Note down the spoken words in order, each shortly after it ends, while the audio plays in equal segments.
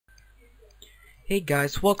Hey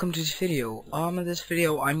guys, welcome to this video. In this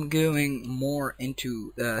video I'm going more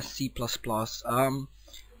into C++.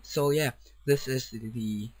 So yeah, this is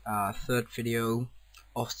the third video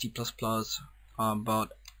of C++. But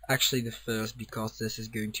actually the first, because this is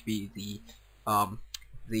going to be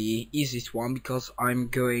the easiest one, because I'm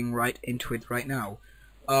going right into it right now.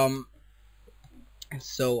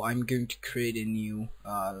 So I'm going to create a new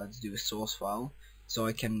let's do a source file so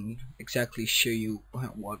I can exactly show you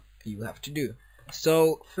what you have to do.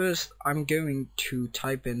 So first I'm going to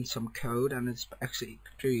type in some code, and it's actually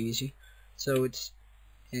pretty easy. So it's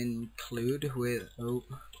include with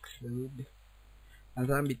include, and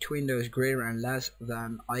then between those greater and less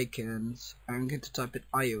than icons I'm going to type in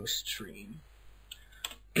iostream.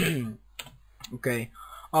 Okay,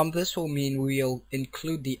 this will mean we'll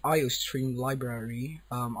include the iostream library.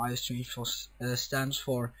 Iostream stands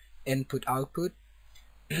for input output.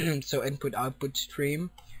 So input output stream,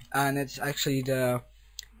 and it's actually the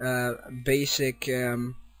basic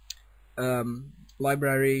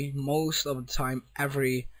library. Most of the time,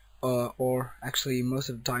 or actually most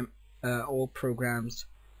of the time, all programs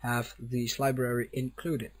have this library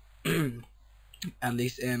included. At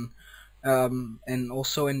least in and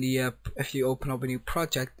also in the if you open up a new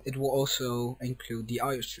project, it will also include the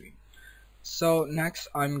iostream. So next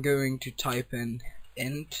I'm going to type in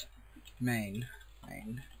int main,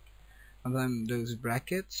 and then those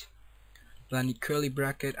brackets, then the curly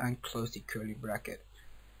bracket, and close the curly bracket.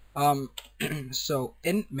 So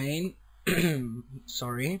int main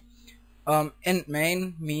sorry, int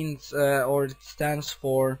main means or it stands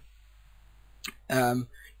for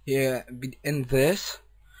yeah, in this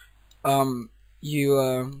or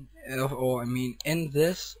I mean in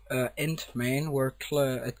this int main, where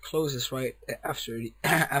it closes right after the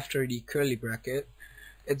after the curly bracket,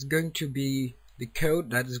 it's going to be the code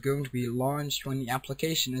that is going to be launched when the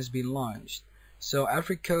application has been launched. So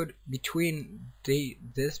every code between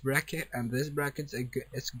this bracket and this bracket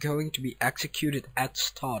is going to be executed at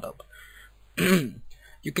startup.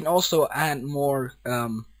 You can also add more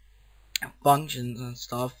functions and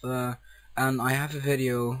stuff, and I have a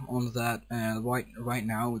video on that right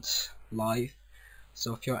now. It's live,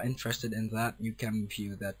 so if you're interested in that, you can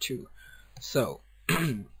view that too. So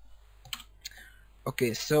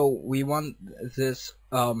okay, so we want this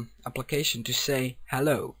application to say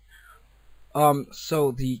hello.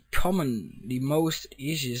 So the most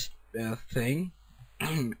easiest thing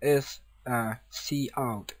is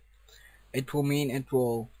cout. It will mean it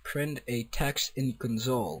will print a text in the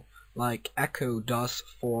console, like echo does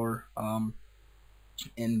for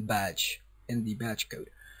in the badge code.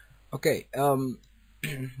 Okay,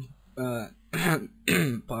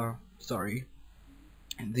 sorry,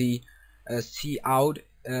 the cout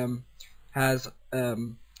has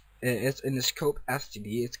it's in the scope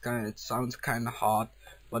std. It sounds kind of hard,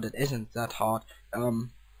 but it isn't that hard.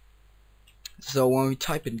 So when we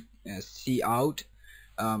type in cout,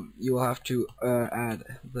 you will have to add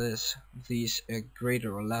these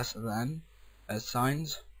greater or less than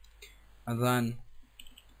signs, and then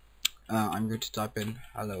I'm going to type in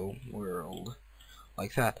hello world,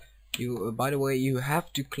 like that. By the way, you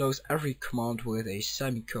have to close every command with a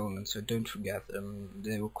semicolon, so don't forget them,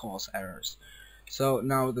 they will cause errors. So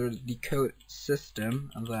now there's the code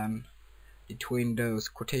system, and then between those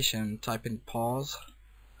quotation type in pause.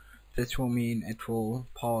 This will mean it will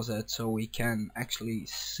pause it so we can actually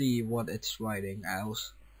see what it's writing,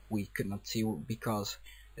 else we could not see, because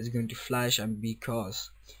it's going to flash, and because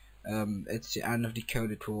it's the end of the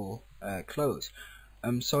code, it will close.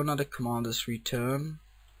 So another command is return,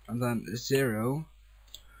 and then 0.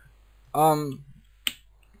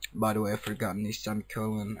 By the way, I've forgotten the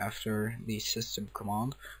semicolon after the system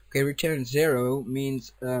command. Okay, return 0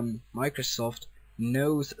 means Microsoft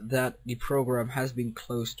knows that the program has been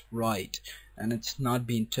closed right, and it's not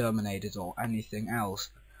been terminated or anything else.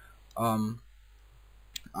 I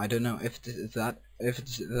don't know if it's that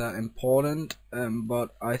important,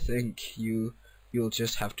 but I think you'll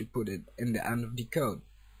just have to put it in the end of the code.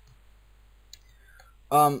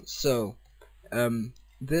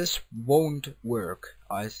 This won't work.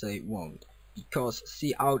 I say won't, because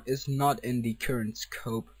cout is not in the current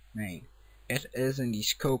scope main. It is in the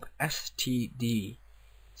scope std,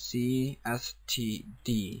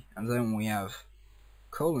 std, and then we have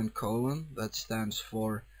colon, that stands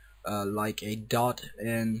for like a dot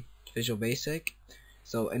in Visual Basic.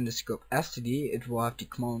 So in the scope std, it will have the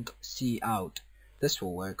command cout. This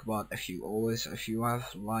will work, but if you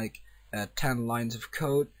have like 10 lines of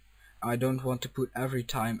code, I don't want to put every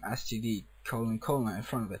time std : in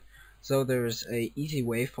front of it. So there's a easy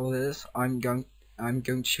way for this. I'm going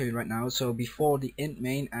to show you right now. So before the int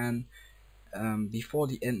main and before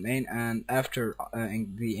the int main, and after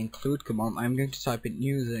the include command, I'm going to type in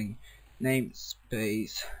using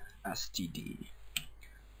namespace std.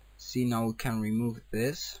 See, now we can remove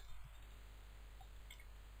this,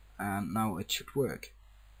 and now it should work.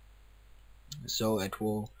 So it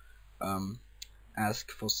will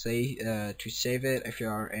ask for to save it if you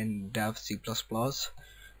are in dev C++.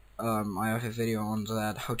 I have a video on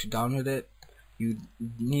that, how to download it. You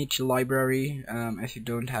need your library if you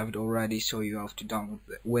don't have it already, so you have to download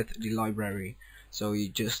it with the library. So you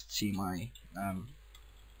just see my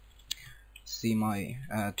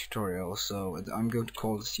tutorial. So I'm going to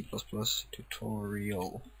call the C++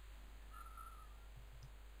 tutorial.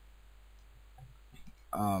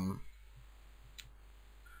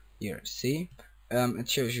 Here, see, it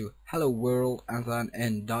shows you hello world, and then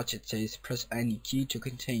in Dutch it says press any key to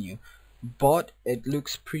continue, but it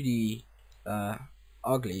looks pretty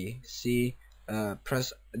ugly. See,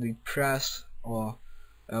 press or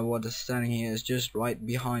what is standing here is just right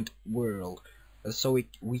behind world. So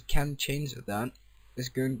we can change that.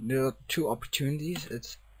 There are two opportunities.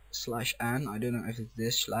 It's /n. I don't know if it's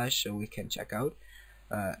this slash, so we can check out.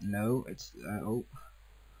 No, it's oh,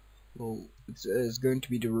 well, it's going to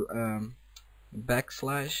be the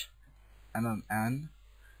backslash and an n.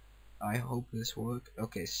 I hope this works.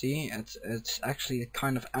 Okay, see, it's actually a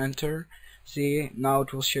kind of enter. See, now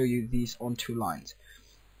it will show you these on two lines.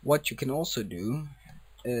 What you can also do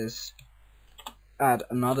is add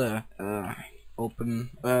another open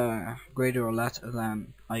greater or less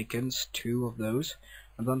than icons, two of those,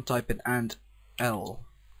 and then type in and l.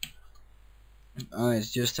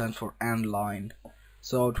 It's just stands for and line,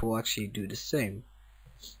 so it will actually do the same.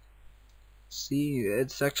 See,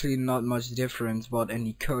 it's actually not much difference, but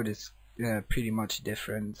any code is pretty much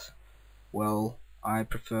different. Well, I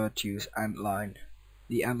prefer to use and line,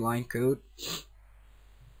 the and line code,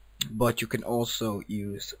 but you can also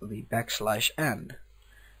use the \n.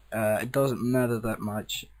 It doesn't matter that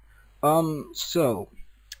much.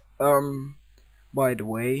 By the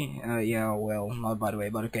way, yeah, well, not by the way,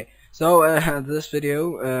 but okay. So this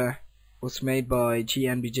video was made by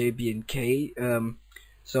GNBJBNK.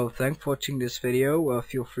 So thanks for watching this video.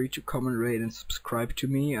 Feel free to comment, rate, and subscribe to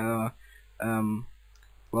me.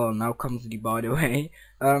 Well, now comes the by the way.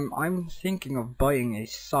 I'm thinking of buying a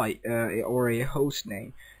site or a host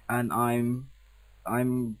name, and I'm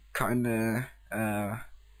kinda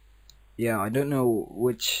yeah, I don't know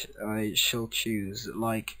which I shall choose,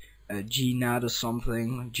 like GNAT or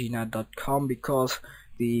something, gnat.com, because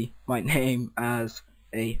my name as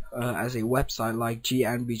a website like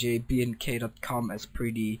gnbjbnk.com is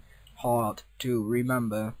pretty hard to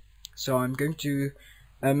remember. So I'm going to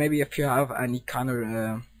maybe if you have any kind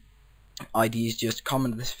of ideas, just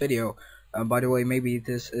comment this video. By the way, maybe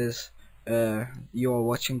this is you're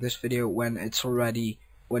watching this video when I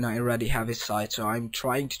already have a site, so I'm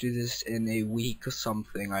trying to do this in a week or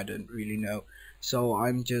something. I don't really know, so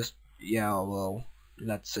I'm just, yeah, well,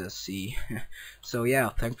 let's see. So yeah,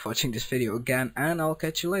 thanks for watching this video again, and I'll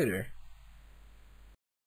catch you later.